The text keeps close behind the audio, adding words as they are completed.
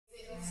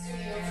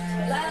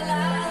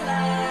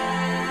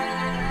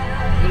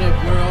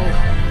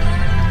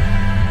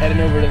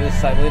heading over to the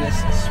Silenus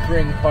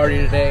Spring party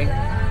today.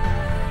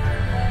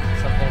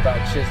 Something about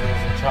chisels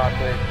and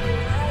chocolate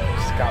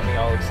just got me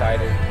all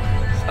excited.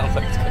 Sounds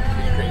like it's going to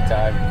be a great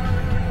time.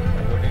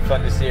 It'll be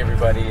fun to see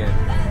everybody and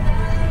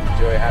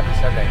enjoy a happy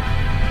Sunday.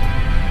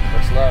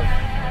 Much love.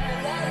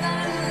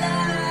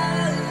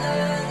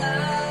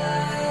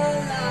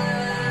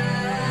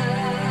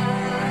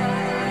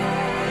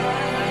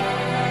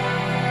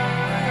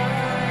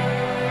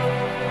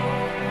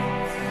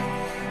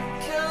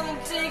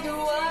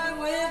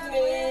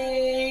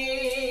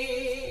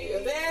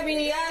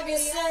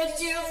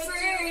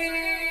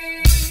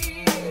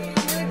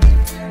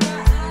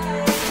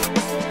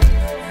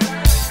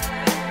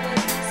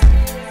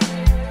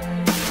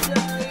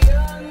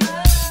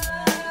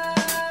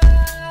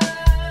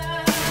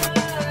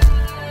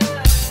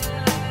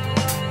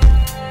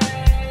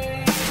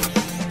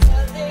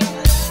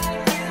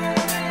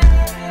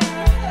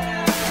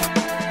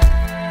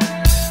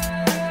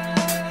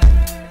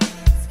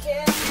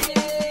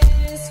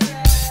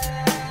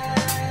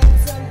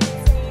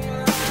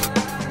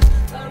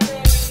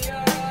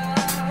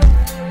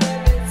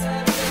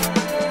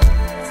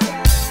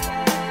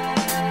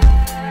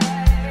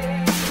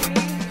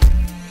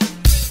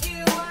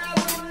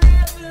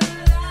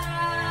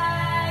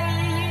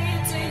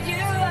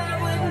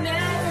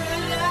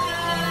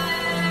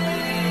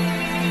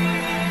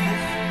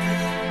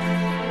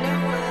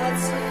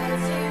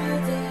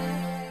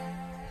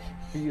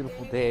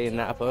 Beautiful day in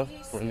Napa.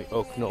 We're in the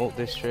Oak Knoll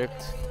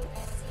district.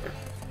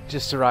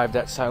 Just arrived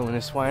at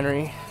Silenus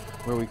Winery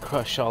where we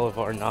crush all of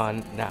our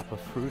non-Napa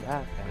fruit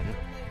at, and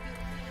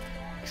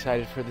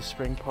excited for the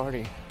spring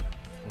party.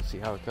 We'll see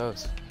how it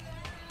goes.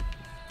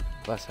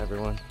 Bless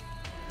everyone.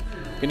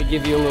 Gonna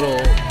give you a little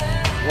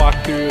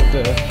walkthrough of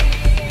the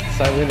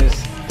Silenus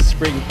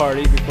Spring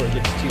party before it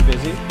gets too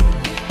busy.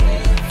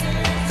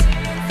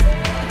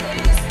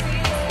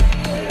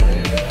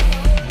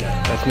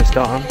 That's Miss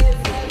Dawn.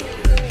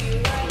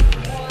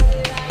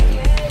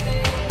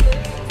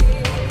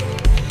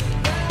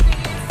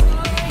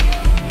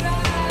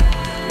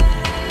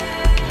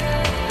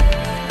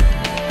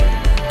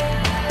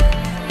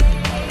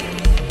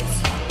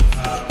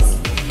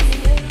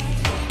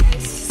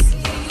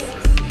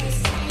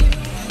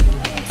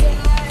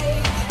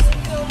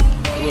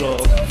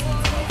 Little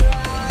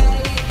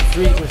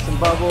street with some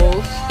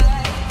bubbles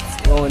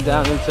rolling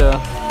down into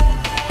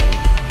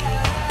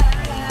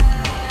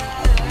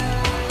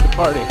the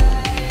party.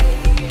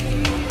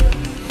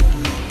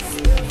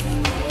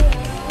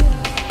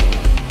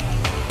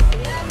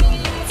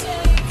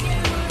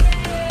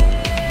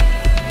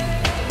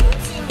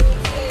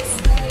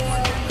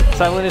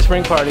 Silenus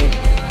Spring party.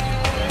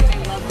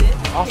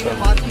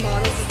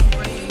 Awesome.